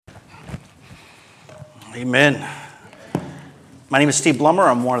Amen. My name is Steve Blummer.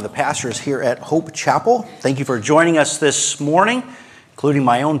 I'm one of the pastors here at Hope Chapel. Thank you for joining us this morning, including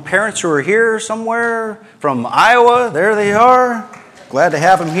my own parents who are here somewhere from Iowa. There they are. Glad to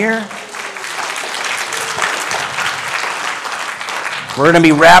have them here. We're going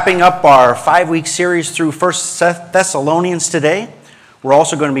to be wrapping up our 5-week series through 1 Thessalonians today. We're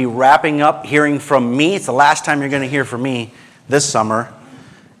also going to be wrapping up hearing from me. It's the last time you're going to hear from me this summer.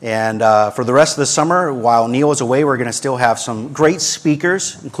 And for the rest of the summer, while Neil is away, we're going to still have some great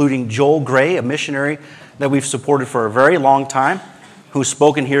speakers, including Joel Gray, a missionary that we've supported for a very long time, who's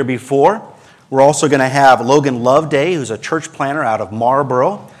spoken here before. We're also going to have Logan Loveday, who's a church planner out of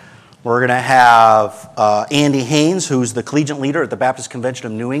Marlboro. We're going to have Andy Haynes, who's the collegiate leader at the Baptist Convention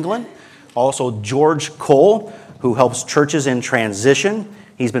of New England. Also George Cole, who helps churches in transition.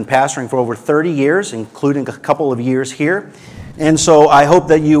 He's been pastoring for over 30 years, including a couple of years here. And so I hope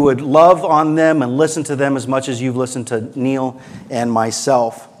that you would love on them and listen to them as much as you've listened to Neil and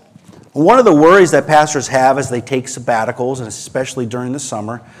myself. One of the worries that pastors have as they take sabbaticals, and especially during the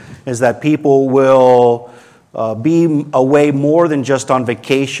summer, is that people will be away more than just on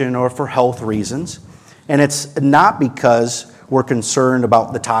vacation or for health reasons. And it's not because we're concerned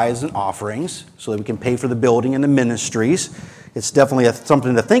about the tithes and offerings so that we can pay for the building and the ministries. It's definitely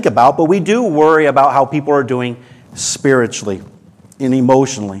something to think about, but we do worry about how people are doing spiritually and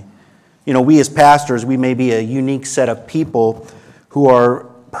emotionally. You know, we as pastors, we may be a unique set of people who are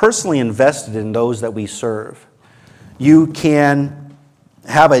personally invested in those that we serve. You can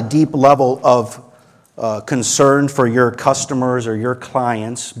have a deep level of concern for your customers or your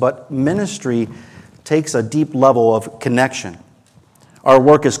clients, but ministry takes a deep level of connection. Our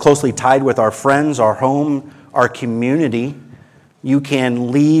work is closely tied with our friends, our home, our community. You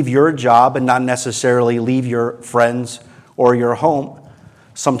can leave your job and not necessarily leave your friends or your home.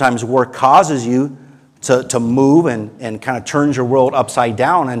 Sometimes work causes you to move and kind of turns your world upside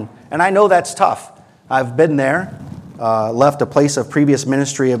down. And I know that's tough. I've been there, left a place of previous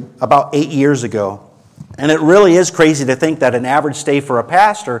ministry about 8 years ago. And it really is crazy to think that an average stay for a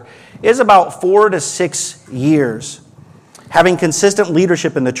pastor is about 4 to 6 years. Having consistent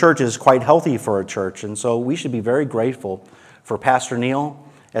leadership in the church is quite healthy for a church. And so we should be very grateful for Pastor Neil,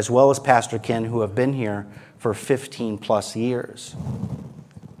 as well as Pastor Ken, who have been here for 15 plus years.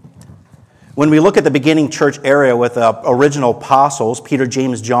 When we look at the beginning church area with the original apostles, Peter,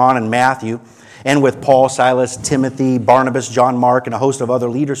 James, John, and Matthew, and with Paul, Silas, Timothy, Barnabas, John, Mark, and a host of other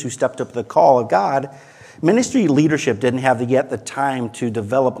leaders who stepped up to the call of God, ministry leadership didn't have yet the time to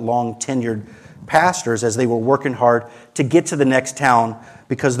develop long-tenured pastors as they were working hard to get to the next town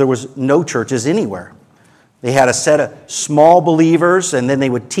because there was no churches anywhere. They had a set of small believers, and then they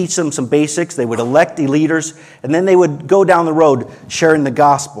would teach them some basics. They would elect the leaders, and then they would go down the road sharing the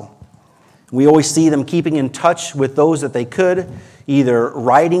gospel. We always see them keeping in touch with those that they could, either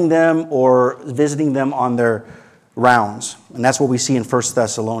writing them or visiting them on their rounds. And that's what we see in 1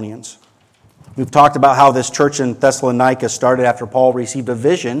 Thessalonians. We've talked about how this church in Thessalonica started after Paul received a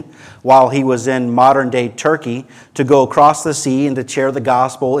vision while he was in modern-day Turkey to go across the sea and to share the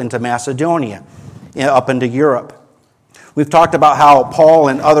gospel into Macedonia, up into Europe. We've talked about how Paul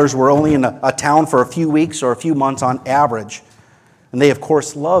and others were only in a town for a few weeks or a few months on average. And they, of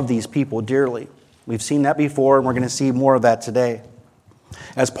course, love these people dearly. We've seen that before, and we're going to see more of that today.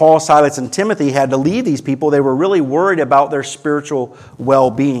 As Paul, Silas, and Timothy had to leave these people, they were really worried about their spiritual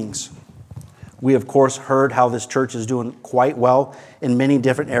well-beings. We, of course, heard how this church is doing quite well in many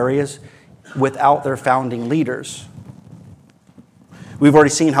different areas without their founding leaders. We've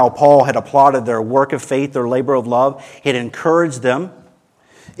already seen how Paul had applauded their work of faith, their labor of love. He had encouraged them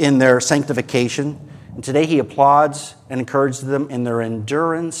in their sanctification. And today he applauds and encourages them in their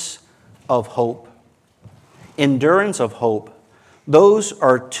endurance of hope. Endurance of hope. Those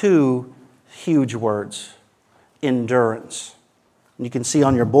are two huge words. Endurance. And you can see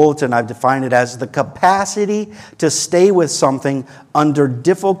on your bulletin, I've defined it as the capacity to stay with something under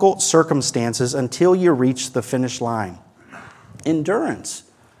difficult circumstances until you reach the finish line. Endurance,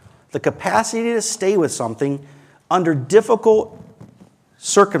 the capacity to stay with something under difficult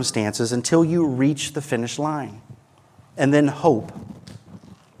circumstances until you reach the finish line. And then hope,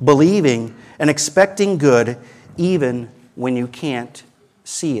 believing and expecting good even when you can't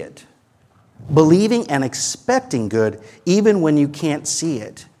see it. Believing and expecting good even when you can't see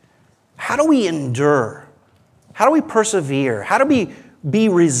it. How do we endure? How do we persevere? How do we be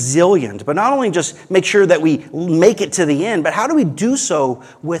resilient, but not only just make sure that we make it to the end, but how do we do so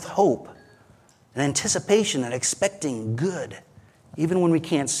with hope and anticipation and expecting good, even when we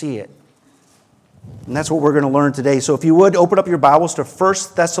can't see it? And that's what we're going to learn today. So if you would, open up your Bibles to 1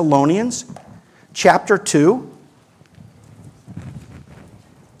 Thessalonians chapter 2.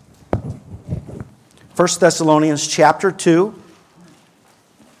 1 Thessalonians chapter 2.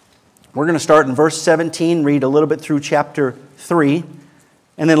 We're going to start in verse 17, read a little bit through chapter 3,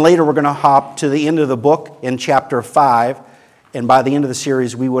 and then later we're going to hop to the end of the book in chapter 5, and by the end of the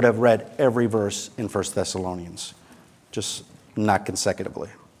series we would have read every verse in 1 Thessalonians, just not consecutively.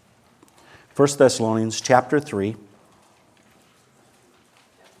 1 Thessalonians chapter 3,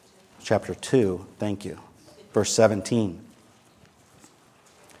 chapter 2, thank you, verse 17.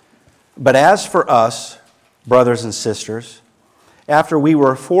 But as for us, brothers and sisters, after we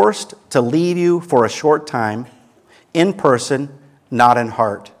were forced to leave you for a short time, in person, not in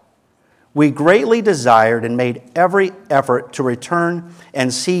heart, we greatly desired and made every effort to return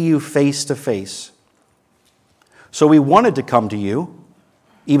and see you face to face. So we wanted to come to you,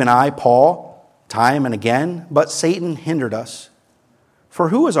 even I, Paul, time and again, but Satan hindered us. For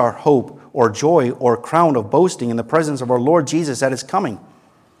who is our hope or joy or crown of boasting in the presence of our Lord Jesus at his coming?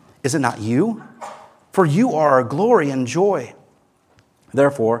 Is it not you? For you are our glory and joy.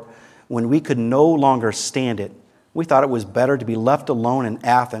 Therefore, when we could no longer stand it, we thought it was better to be left alone in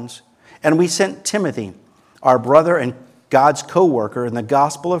Athens. And we sent Timothy, our brother and God's co-worker in the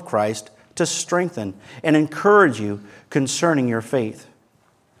gospel of Christ, to strengthen and encourage you concerning your faith,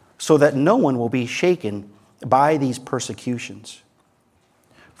 so that no one will be shaken by these persecutions.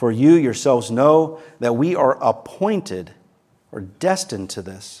 For you yourselves know that we are appointed or destined to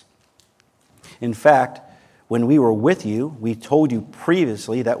this. In fact, when we were with you, we told you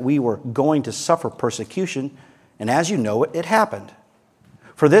previously that we were going to suffer persecution, and as you know it happened.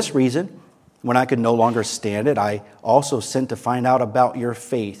 For this reason, when I could no longer stand it, I also sent to find out about your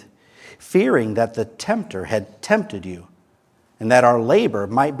faith, fearing that the tempter had tempted you, and that our labor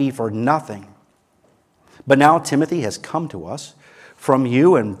might be for nothing. But now Timothy has come to us from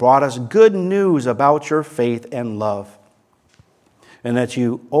you and brought us good news about your faith and love, and that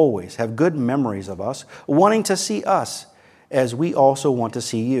you always have good memories of us, wanting to see us as we also want to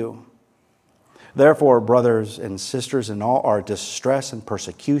see you. Therefore, brothers and sisters, in all our distress and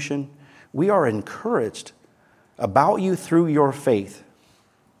persecution, we are encouraged about you through your faith.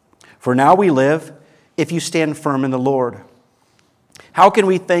 For now we live if you stand firm in the Lord. How can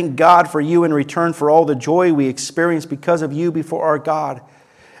we thank God for you in return for all the joy we experience because of you before our God,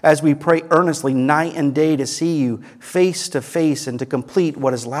 as we pray earnestly night and day to see you face to face and to complete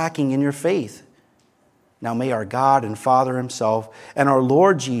what is lacking in your faith? Now may our God and Father himself and our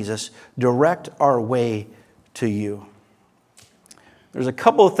Lord Jesus direct our way to you. There's a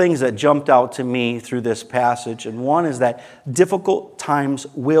couple of things that jumped out to me through this passage, and one is that difficult times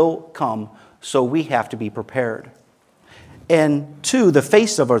will come, so we have to be prepared. And two, the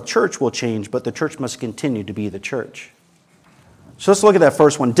face of our church will change, but the church must continue to be the church. So let's look at that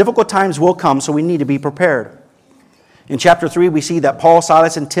first one. Difficult times will come, so we need to be prepared. In chapter 3, we see that Paul,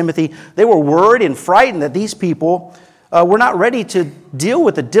 Silas, and Timothy, they were worried and frightened that these people were not ready to deal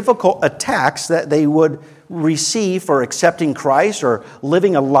with the difficult attacks that they would receive for accepting Christ or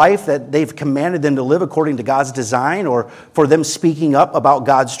living a life that they've commanded them to live according to God's design, or for them speaking up about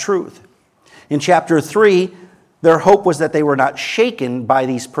God's truth. In chapter 3, their hope was that they were not shaken by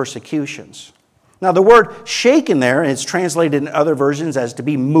these persecutions. Now, the word shaken there, and it's translated in other versions as to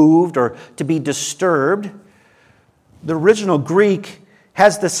be moved or to be disturbed. The original Greek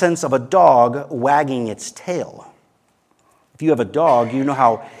has the sense of a dog wagging its tail. If you have a dog, you know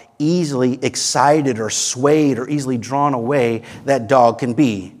how easily excited or swayed or easily drawn away that dog can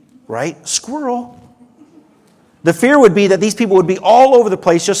be, right? Squirrel. The fear would be that these people would be all over the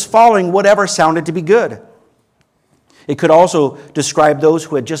place just following whatever sounded to be good. It could also describe those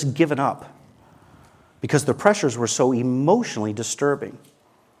who had just given up, because the pressures were so emotionally disturbing.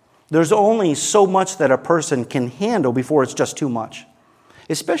 There's only so much that a person can handle before it's just too much,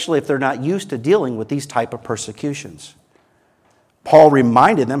 especially if they're not used to dealing with these type of persecutions. Paul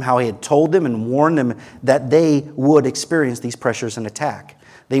reminded them how he had told them and warned them that they would experience these pressures and attack.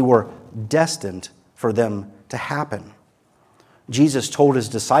 They were destined for them to happen. Jesus told his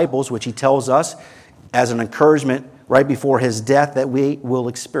disciples, which he tells us as an encouragement right before his death, that we will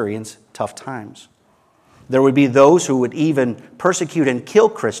experience tough times. There would be those who would even persecute and kill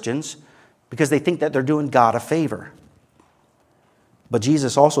Christians because they think that they're doing God a favor. But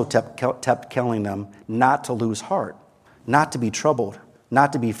Jesus also kept telling them not to lose heart, not to be troubled,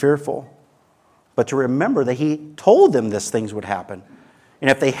 not to be fearful, but to remember that he told them these things would happen. And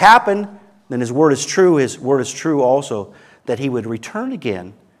if they happen, then his word is true. His word is true also that he would return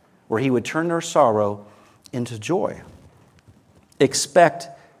again, where he would turn their sorrow into joy. Expect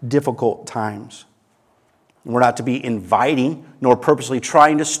difficult times. We're not to be inviting nor purposely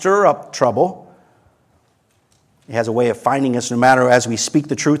trying to stir up trouble, It has a way of finding us no matter as we speak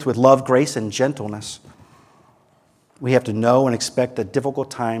the truth with love, grace, and gentleness. We have to know and expect that difficult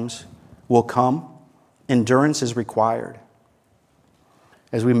times will come. Endurance is required.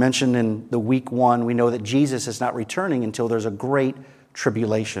 As we mentioned in the week 1, we know that Jesus is not returning until there's a great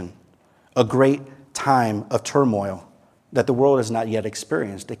tribulation, a great time of turmoil that the world has not yet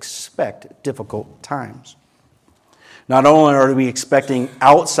experienced. Expect difficult times. Not only are we expecting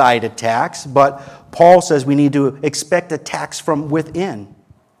outside attacks, but Paul says we need to expect attacks from within.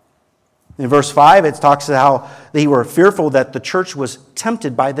 In verse 5, it talks about how they were fearful that the church was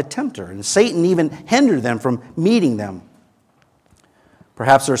tempted by the tempter, and Satan even hindered them from meeting them.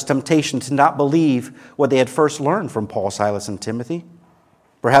 Perhaps there's temptation to not believe what they had first learned from Paul, Silas, and Timothy.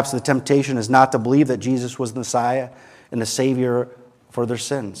 Perhaps the temptation is not to believe that Jesus was the Messiah and the Savior for their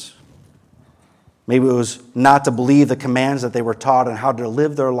sins. Maybe it was not to believe the commands that they were taught and how to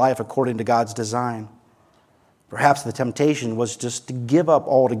live their life according to God's design. Perhaps the temptation was just to give up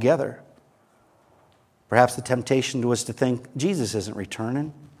altogether. Perhaps the temptation was to think Jesus isn't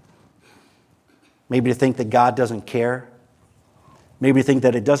returning. Maybe to think that God doesn't care. Maybe to think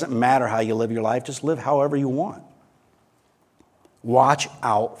that it doesn't matter how you live your life, just live however you want. Watch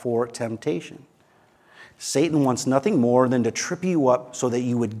out for temptation. Satan wants nothing more than to trip you up so that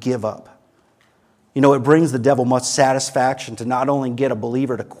you would give up. You know, it brings the devil much satisfaction to not only get a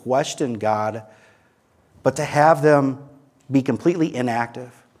believer to question God, but to have them be completely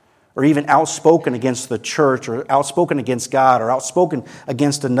inactive or even outspoken against the church or outspoken against God or outspoken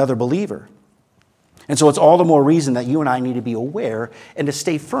against another believer. And so it's all the more reason that you and I need to be aware and to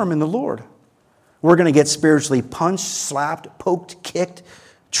stay firm in the Lord. We're going to get spiritually punched, slapped, poked, kicked,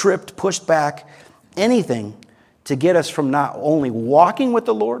 tripped, pushed back, anything to get us from not only walking with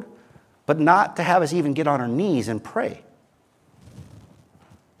the Lord, but not to have us even get on our knees and pray.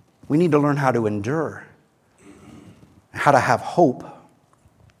 We need to learn how to endure, how to have hope.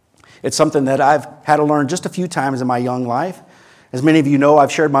 It's something that I've had to learn just a few times in my young life. As many of you know,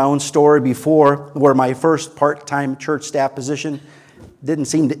 I've shared my own story before where my first part-time church staff position didn't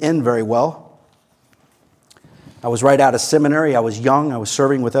seem to end very well. I was right out of seminary. I was young. I was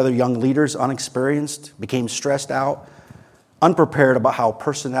serving with other young leaders, unexperienced, became stressed out, unprepared about how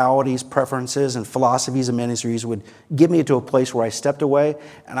personalities, preferences, and philosophies of ministries would get me to a place where I stepped away,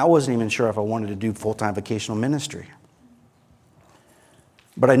 and I wasn't even sure if I wanted to do full-time vocational ministry.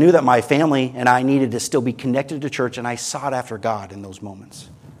 But I knew that my family and I needed to still be connected to church, and I sought after God in those moments.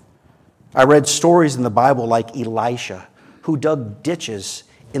 I read stories in the Bible like Elisha, who dug ditches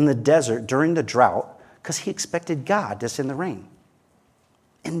in the desert during the drought because he expected God to send the rain.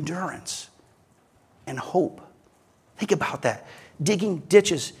 Endurance and hope. Think about that. Digging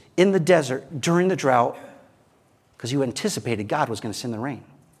ditches in the desert during the drought because you anticipated God was going to send the rain.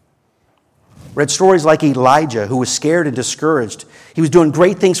 Read stories like Elijah, who was scared and discouraged. He was doing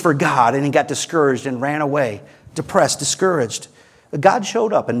great things for God, and he got discouraged and ran away, depressed, discouraged. But God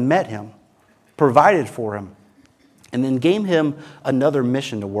showed up and met him, provided for him, and then gave him another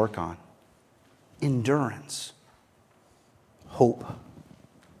mission to work on. Endurance. Hope.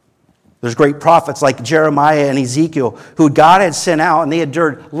 There's great prophets like Jeremiah and Ezekiel who God had sent out, and they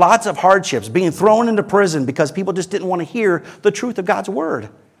endured lots of hardships, being thrown into prison because people just didn't want to hear the truth of God's word.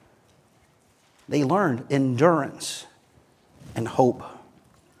 They learned endurance and hope.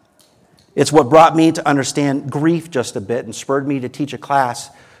 It's what brought me to understand grief just a bit and spurred me to teach a class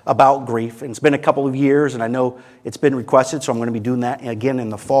about grief. And it's been a couple of years, and I know it's been requested, so I'm going to be doing that again in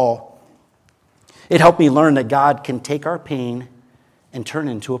the fall. It helped me learn that God can take our pain and turn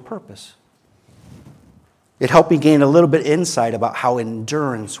it into a purpose. It helped me gain a little bit of insight about how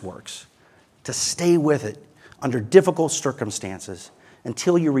endurance works, to stay with it under difficult circumstances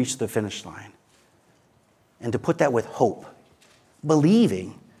until you reach the finish line. And to put that with hope,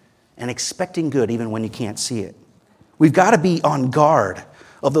 believing and expecting good even when you can't see it. We've got to be on guard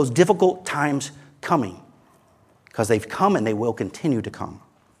of those difficult times coming because they've come and they will continue to come.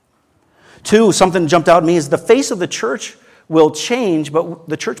 2, something jumped out at me is the face of the church will change, but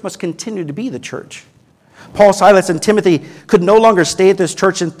the church must continue to be the church. Paul, Silas, and Timothy could no longer stay at this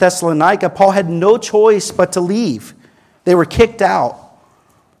church in Thessalonica. Paul had no choice but to leave. They were kicked out.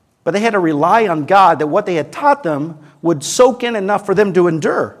 But they had to rely on God that what they had taught them would soak in enough for them to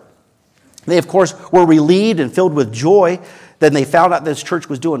endure. They, of course, were relieved and filled with joy. Then they found out this church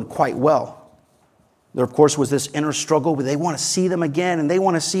was doing quite well. There, of course, was this inner struggle where they want to see them again, and they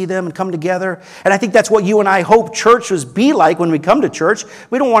want to see them and come together. And I think that's what you and I hope churches be like when we come to church.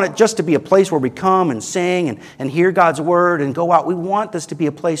 We don't want it just to be a place where we come and sing and hear God's word and go out. We want this to be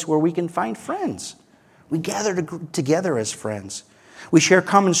a place where we can find friends. We gather together as friends. We share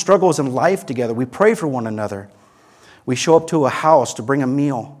common struggles in life together. We pray for one another. We show up to a house to bring a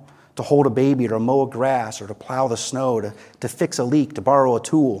meal, to hold a baby, or to mow grass, or to plow the snow, to fix a leak, to borrow a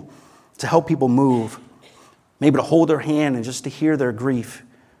tool, to help people move, maybe to hold their hand and just to hear their grief,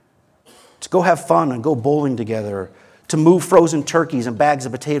 to go have fun and go bowling together, to move frozen turkeys and bags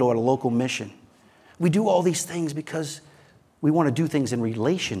of potato at a local mission. We do all these things because we want to do things in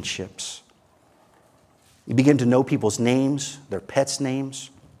relationships. You begin to know people's names, their pets' names.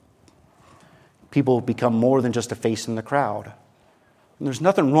 People become more than just a face in the crowd. And there's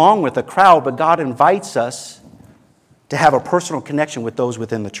nothing wrong with the crowd, but God invites us to have a personal connection with those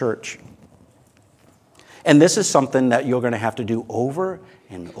within the church. And this is something that you're going to have to do over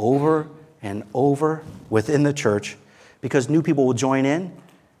and over and over within the church, because new people will join in,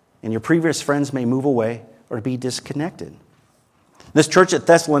 and your previous friends may move away or be disconnected. This church at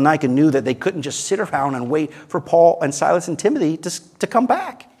Thessalonica knew that they couldn't just sit around and wait for Paul and Silas and Timothy to come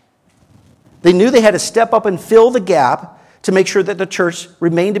back. They knew they had to step up and fill the gap to make sure that the church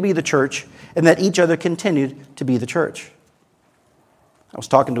remained to be the church and that each other continued to be the church. I was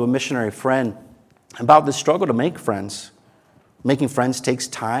talking to a missionary friend about the struggle to make friends. Making friends takes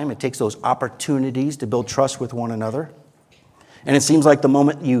time. It takes those opportunities to build trust with one another. And it seems like the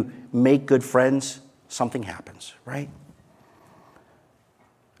moment you make good friends, something happens, right?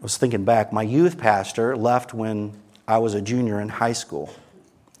 I was thinking back. My youth pastor left when I was a junior in high school.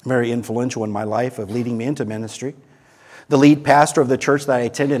 Very influential in my life of leading me into ministry. The lead pastor of the church that I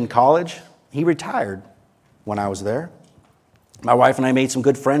attended in college, he retired when I was there. My wife and I made some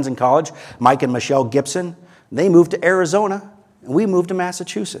good friends in college, Mike and Michelle Gibson. They moved to Arizona, and we moved to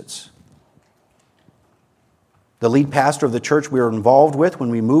Massachusetts. The lead pastor of the church we were involved with when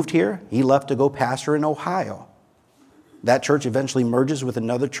we moved here, he left to go pastor in Ohio. That church eventually merges with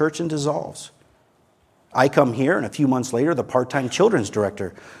another church and dissolves. I come here, and a few months later, the part-time children's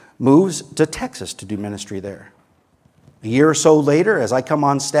director moves to Texas to do ministry there. A year or so later, as I come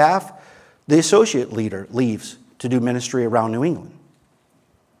on staff, the associate leader leaves to do ministry around New England.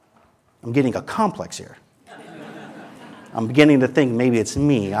 I'm getting a complex here. I'm beginning to think maybe it's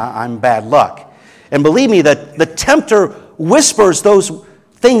me. I'm bad luck. And believe me, the tempter whispers those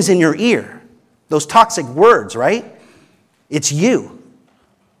things in your ear, those toxic words, right? It's you.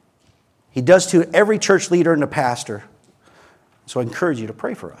 He does to every church leader and a pastor. So I encourage you to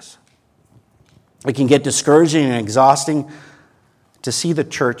pray for us. It can get discouraging and exhausting to see the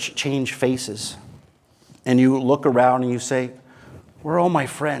church change faces. And you look around and you say, where are all my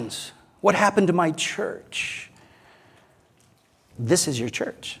friends? What happened to my church? This is your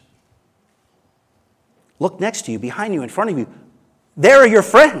church. Look next to you, behind you, in front of you. There are your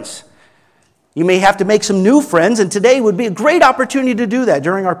friends. You may have to make some new friends, and today would be a great opportunity to do that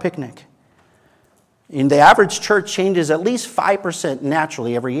during our picnic. And the average church changes at least 5%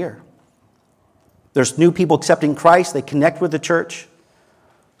 naturally every year. There's new people accepting Christ. They connect with the church.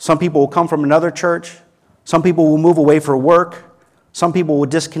 Some people will come from another church. Some people will move away for work. Some people will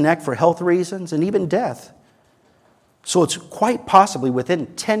disconnect for health reasons and even death. So it's quite possibly within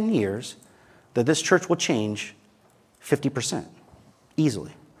 10 years that this church will change 50%,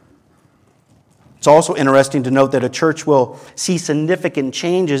 easily. It's also interesting to note that a church will see significant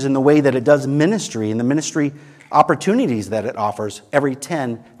changes in the way that it does ministry and the ministry opportunities that it offers every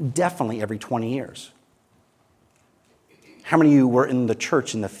 10, definitely every 20 years. How many of you were in the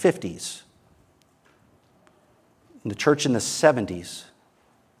church in the 50s? In the church in the 70s?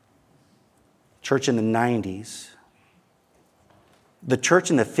 Church in the 90s? The church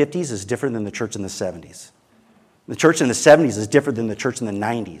in the 50s is different than the church in the 70s. The church in the 70s is different than the church in the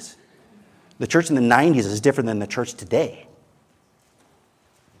 90s. The church in the 90s is different than the church today.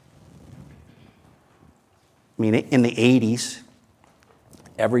 I mean, in the 80s,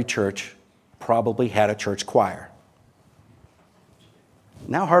 every church probably had a church choir.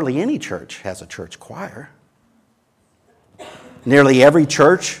 Now hardly any church has a church choir. Nearly every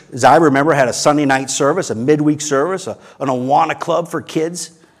church, as I remember, had a Sunday night service, a midweek service, an Awana club for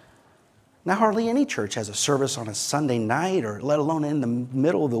kids. Now hardly any church has a service on a Sunday night, or let alone in the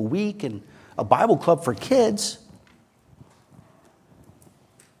middle of the week, and a Bible club for kids.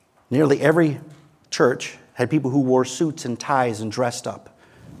 Nearly every church had people who wore suits and ties and dressed up.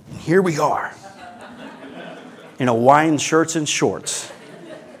 And here we are, in Hawaiian shirts and shorts.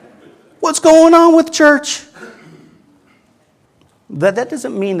 What's going on with church? That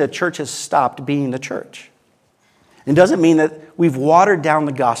doesn't mean the church has stopped being the church. It doesn't mean that we've watered down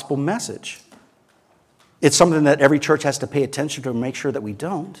the gospel message. It's something that every church has to pay attention to and make sure that we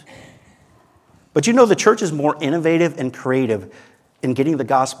don't. But you know, the church is more innovative and creative in getting the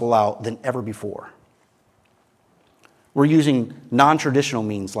gospel out than ever before. We're using non-traditional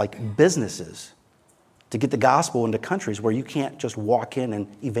means like businesses to get the gospel into countries where you can't just walk in and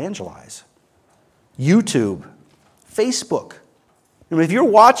evangelize. YouTube, Facebook. I mean, if you're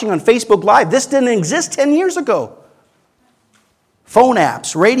watching on Facebook Live, this didn't exist 10 years ago. Phone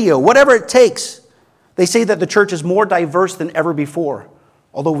apps, radio, whatever it takes. They say that the church is more diverse than ever before,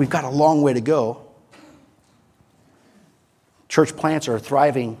 although we've got a long way to go. Church plants are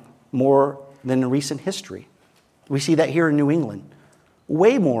thriving more than in recent history. We see that here in New England.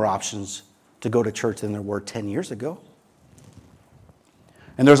 Way more options to go to church than there were 10 years ago.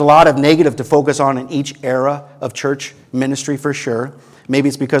 And there's a lot of negative to focus on in each era of church ministry for sure. Maybe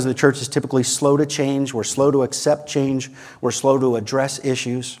it's because the church is typically slow to change, we're slow to accept change, we're slow to address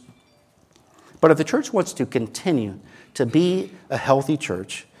issues. But if the church wants to continue to be a healthy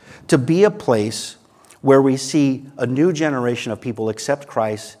church, to be a place where we see a new generation of people accept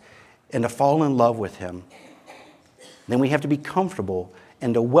Christ and to fall in love with Him, then we have to be comfortable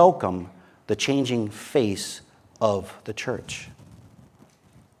and to welcome the changing face of the church.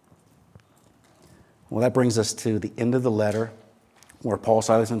 Well, that brings us to the end of the letter where Paul,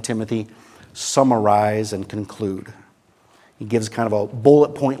 Silas, and Timothy summarize and conclude. He gives kind of a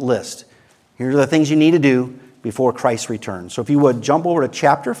bullet point list. Here are the things you need to do before Christ returns. So if you would, jump over to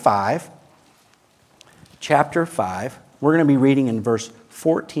chapter 5. Chapter 5. We're going to be reading in verse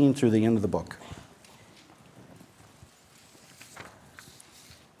 14 through the end of the book.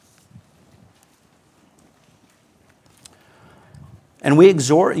 And we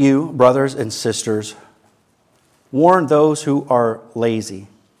exhort you, brothers and sisters, warn those who are lazy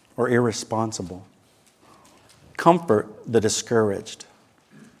or irresponsible. Comfort the discouraged.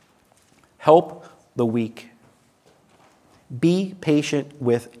 Help the weak. Be patient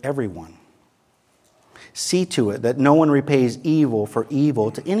with everyone. See to it that no one repays evil for evil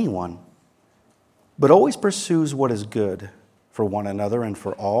to anyone, but always pursues what is good for one another and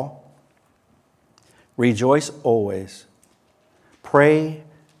for all. Rejoice always. Pray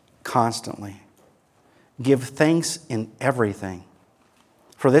constantly. Give thanks in everything,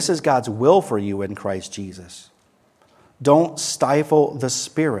 for this is God's will for you in Christ Jesus. Don't stifle the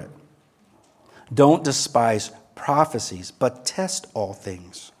Spirit. Don't despise prophecies, but test all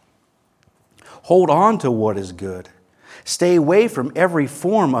things. Hold on to what is good. Stay away from every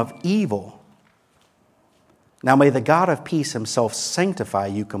form of evil. Now may the God of peace Himself sanctify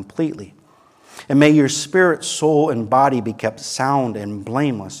you completely. And may your spirit, soul, and body be kept sound and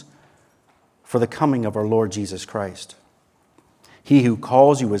blameless for the coming of our Lord Jesus Christ. He who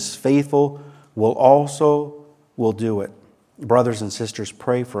calls you is faithful, will do it. Brothers and sisters,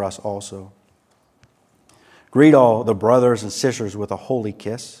 pray for us also. Greet all the brothers and sisters with a holy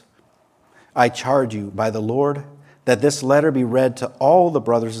kiss. I charge you by the Lord that this letter be read to all the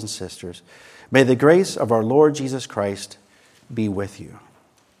brothers and sisters. May the grace of our Lord Jesus Christ be with you.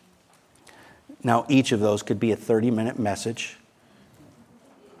 Now, each of those could be a 30-minute message,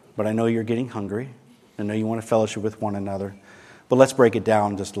 but I know you're getting hungry. I know you want to fellowship with one another, but let's break it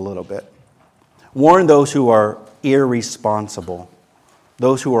down just a little bit. Warn those who are irresponsible,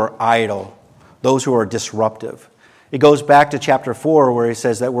 those who are idle, those who are disruptive. It goes back to chapter 4 where he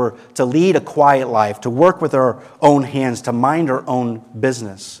says that we're to lead a quiet life, to work with our own hands, to mind our own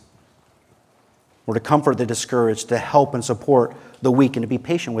business. We're to comfort the discouraged, to help and support the weak, and to be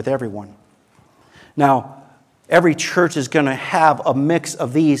patient with everyone. Now, every church is going to have a mix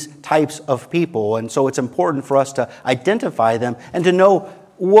of these types of people, and so it's important for us to identify them and to know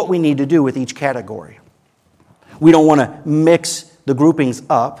what we need to do with each category. We don't want to mix the groupings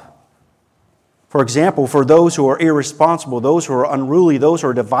up. For example, for those who are irresponsible, those who are unruly, those who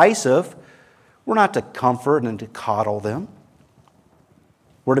are divisive, we're not to comfort and to coddle them.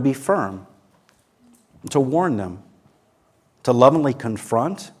 We're to be firm, to warn them, to lovingly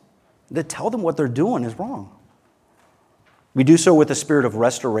confront, to tell them what they're doing is wrong. We do so with a spirit of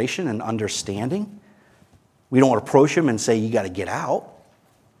restoration and understanding. We don't approach them and say, you got to get out.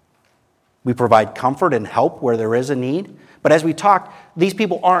 We provide comfort and help where there is a need. But as we talk, these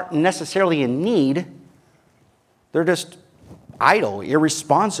people aren't necessarily in need. They're just idle,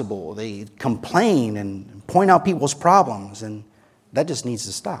 irresponsible. They complain and point out people's problems, and that just needs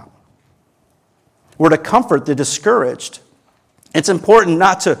to stop. We're to comfort the discouraged. It's important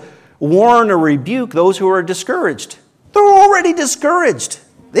not to warn or rebuke those who are discouraged. They're already discouraged.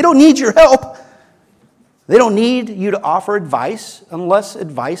 They don't need your help. They don't need you to offer advice unless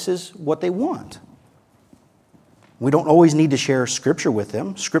advice is what they want. We don't always need to share Scripture with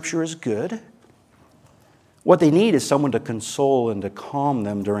them. Scripture is good. What they need is someone to console and to calm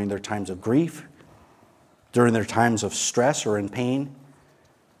them during their times of grief, during their times of stress or in pain.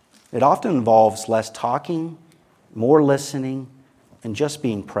 It often involves less talking, more listening, and just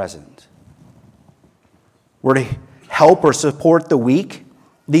being present. We're to help or support the weak.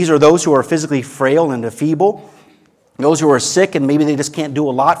 These are those who are physically frail and feeble, those who are sick and maybe they just can't do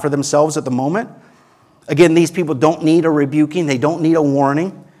a lot for themselves at the moment. Again, these people don't need a rebuking. They don't need a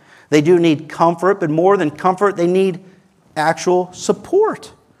warning. They do need comfort, but more than comfort, they need actual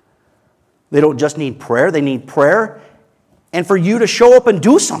support. They don't just need prayer. They need prayer and for you to show up and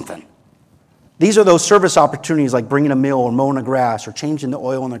do something. These are those service opportunities like bringing a meal or mowing the grass or changing the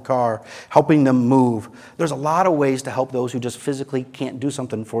oil in their car, helping them move. There's a lot of ways to help those who just physically can't do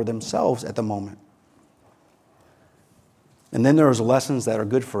something for themselves at the moment. And then there's lessons that are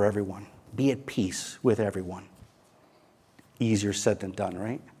good for everyone. Be at peace with everyone. Easier said than done,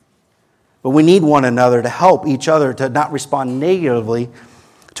 right? But we need one another to help each other to not respond negatively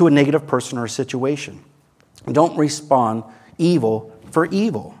to a negative person or situation. Don't respond evil for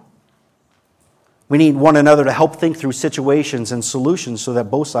evil. We need one another to help think through situations and solutions so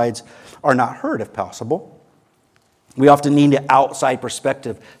that both sides are not hurt if possible. We often need an outside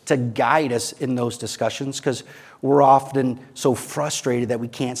perspective to guide us in those discussions because we're often so frustrated that we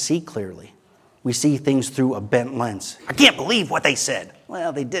can't see clearly. We see things through a bent lens. I can't believe what they said.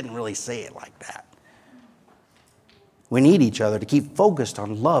 Well, they didn't really say it like that. We need each other to keep focused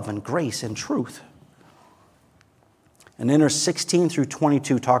on love and grace and truth. And then there's 16 through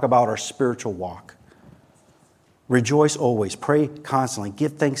 22 talk about our spiritual walk. Rejoice always, pray constantly,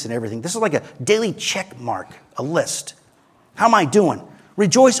 give thanks in everything. This is like a daily check mark, a list. How am I doing?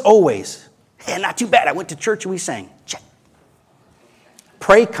 Rejoice always. Hey, not too bad. I went to church and we sang. Check.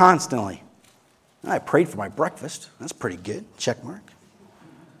 Pray constantly. I prayed for my breakfast. That's pretty good. Check mark.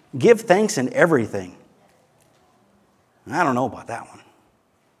 Give thanks in everything. I don't know about that one.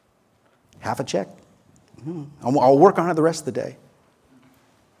 Half a check. I'll work on it the rest of the day.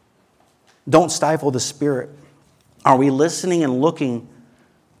 Don't stifle the Spirit. Are we listening and looking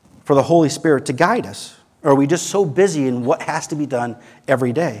for the Holy Spirit to guide us? Or are we just so busy in what has to be done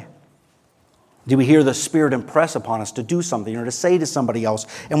every day? Do we hear the Spirit impress upon us to do something or to say to somebody else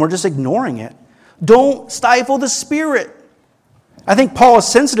and we're just ignoring it? Don't stifle the Spirit. I think Paul is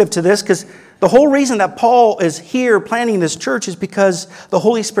sensitive to this because the whole reason that Paul is here planning this church is because the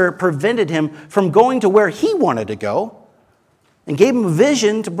Holy Spirit prevented him from going to where he wanted to go and gave him a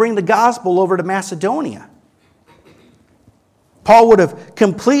vision to bring the gospel over to Macedonia. Paul would have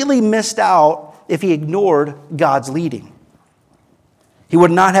completely missed out if he ignored God's leading. He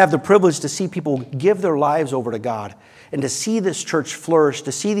would not have the privilege to see people give their lives over to God and to see this church flourish,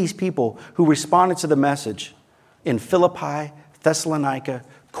 to see these people who responded to the message in Philippi, Thessalonica,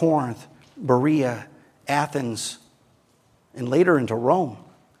 Corinth, Berea, Athens, and later into Rome,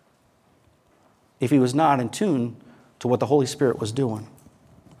 if he was not in tune to what the Holy Spirit was doing.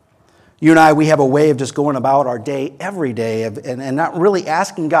 You and I, we have a way of just going about our day every day and not really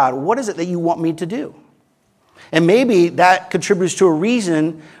asking God, what is it that you want me to do? And maybe that contributes to a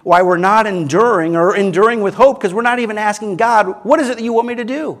reason why we're not enduring or enduring with hope because we're not even asking God, what is it that you want me to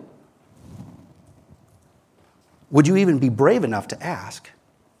do? Would you even be brave enough to ask?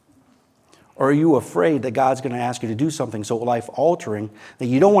 Or are you afraid that God's going to ask you to do something so life-altering that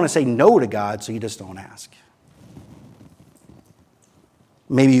you don't want to say no to God, so you just don't ask?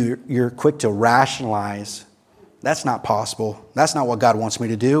 Maybe you're quick to rationalize. That's not possible. That's not what God wants me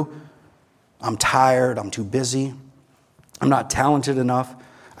to do. I'm tired. I'm too busy. I'm not talented enough.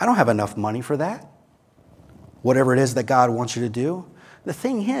 I don't have enough money for that. Whatever it is that God wants you to do. The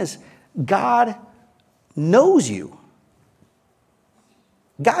thing is, God knows you.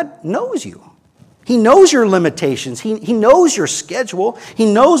 God knows you. He knows your limitations. He knows your schedule.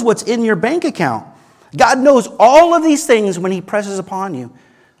 He knows what's in your bank account. God knows all of these things when He presses upon you.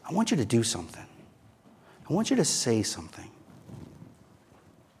 I want you to do something. I want you to say something.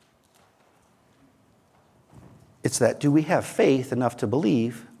 It's that, do we have faith enough to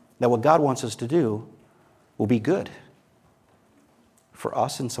believe that what God wants us to do will be good for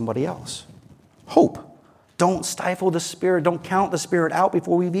us and somebody else? Hope. Don't stifle the Spirit. Don't count the Spirit out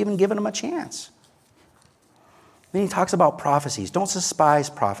before we've even given Him a chance. Then he talks about prophecies. Don't despise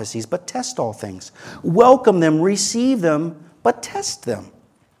prophecies, but test all things. Welcome them, receive them, but test them.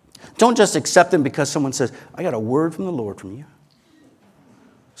 Don't just accept them because someone says, I got a word from the Lord from you.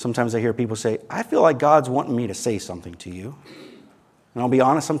 Sometimes I hear people say, I feel like God's wanting me to say something to you. And I'll be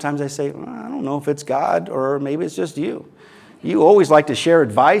honest, sometimes I say, I don't know if it's God or maybe it's just you. You always like to share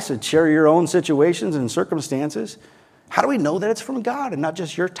advice and share your own situations and circumstances. How do we know that it's from God and not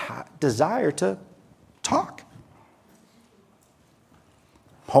just your desire to talk?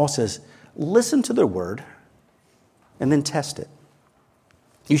 Paul says, listen to the word and then test it.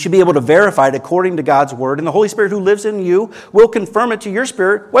 You should be able to verify it according to God's word, and the Holy Spirit who lives in you will confirm it to your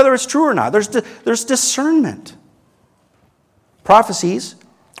spirit, whether it's true or not. There's discernment. Prophecies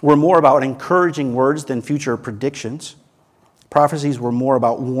were more about encouraging words than future predictions. Prophecies were more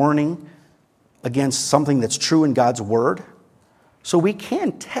about warning against something that's true in God's word. So we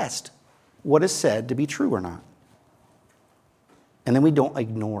can test what is said to be true or not. And then we don't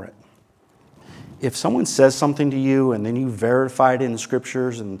ignore it. If someone says something to you and then you verify it in the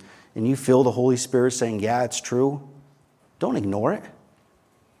scriptures and you feel the Holy Spirit saying, yeah, it's true, don't ignore it.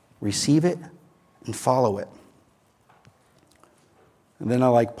 Receive it and follow it. And then I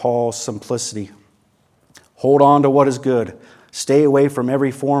like Paul's simplicity. Hold on to what is good. Stay away from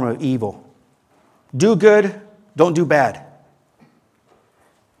every form of evil. Do good, don't do bad.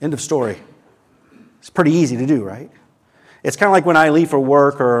 End of story. It's pretty easy to do, right? It's kind of like when I leave for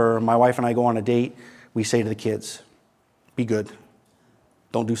work or my wife and I go on a date, we say to the kids, be good.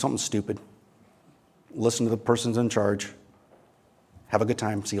 Don't do something stupid. Listen to the person's in charge. Have a good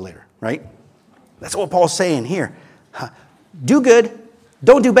time. See you later, right? That's what Paul's saying here. Do good.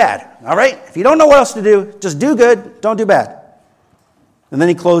 Don't do bad, all right? If you don't know what else to do, just do good. Don't do bad. And then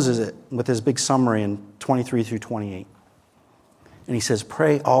he closes it with his big summary in 23 through 28. And he says,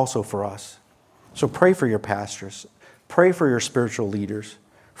 pray also for us. So pray for your pastors. Pray for your spiritual leaders,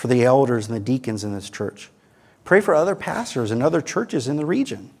 for the elders and the deacons in this church. Pray for other pastors and other churches in the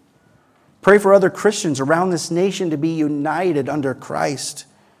region. Pray for other Christians around this nation to be united under Christ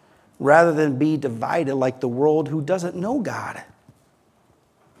rather than be divided like the world who doesn't know God.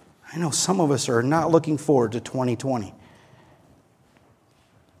 I know some of us are not looking forward to 2020.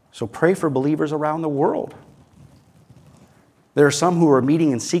 So pray for believers around the world. There are some who are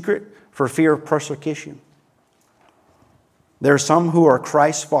meeting in secret for fear of persecution. There are some who are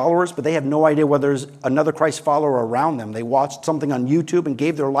Christ followers, but they have no idea whether there's another Christ follower around them. They watched something on YouTube and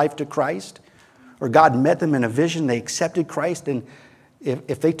gave their life to Christ, or God met them in a vision, they accepted Christ, and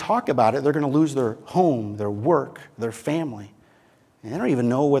if they talk about it, they're going to lose their home, their work, their family. And they don't even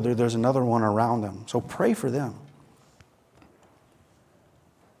know whether there's another one around them. So pray for them.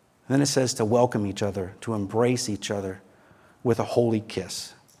 And then it says to welcome each other, to embrace each other with a holy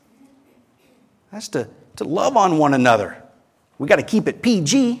kiss. That's to love on one another. We got to keep it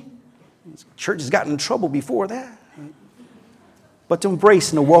PG. Church has gotten in trouble before that. But to embrace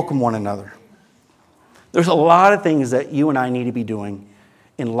and to welcome one another. There's a lot of things that you and I need to be doing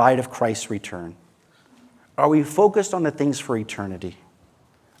in light of Christ's return. Are we focused on the things for eternity?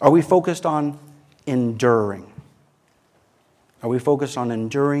 Are we focused on enduring? Are we focused on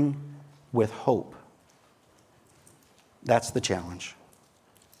enduring with hope? That's the challenge.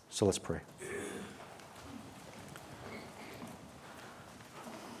 So let's pray.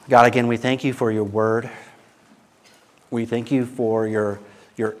 God, again, we thank you for your word. We thank you for your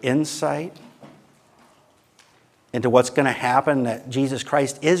insight into what's going to happen, that Jesus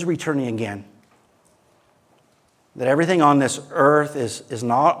Christ is returning again. That everything on this earth is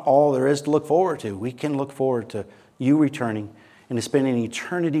not all there is to look forward to. We can look forward to you returning and to spending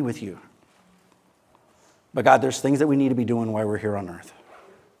eternity with you. But God, there's things that we need to be doing while we're here on earth.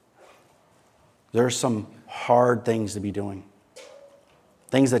 There's some hard things to be doing.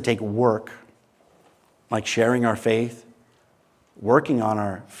 Things that take work, like sharing our faith, working on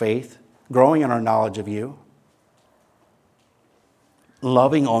our faith, growing in our knowledge of you,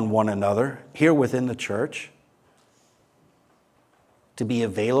 loving on one another here within the church, to be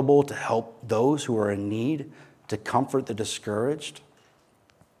available to help those who are in need, to comfort the discouraged.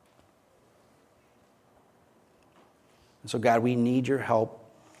 And so, God, we need your help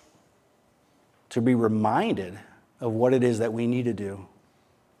to be reminded of what it is that we need to do.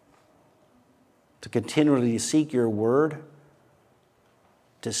 To continually seek your word,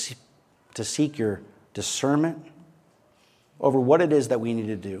 to seek your discernment over what it is that we need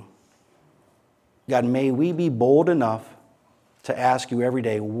to do. God, may we be bold enough to ask you every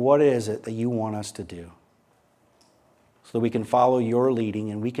day, what is it that you want us to do? So that we can follow your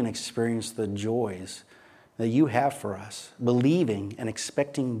leading and we can experience the joys that you have for us, believing and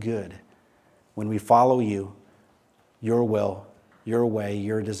expecting good when we follow you, your will, your way,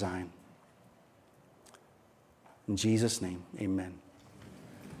 your design. In Jesus' name, amen.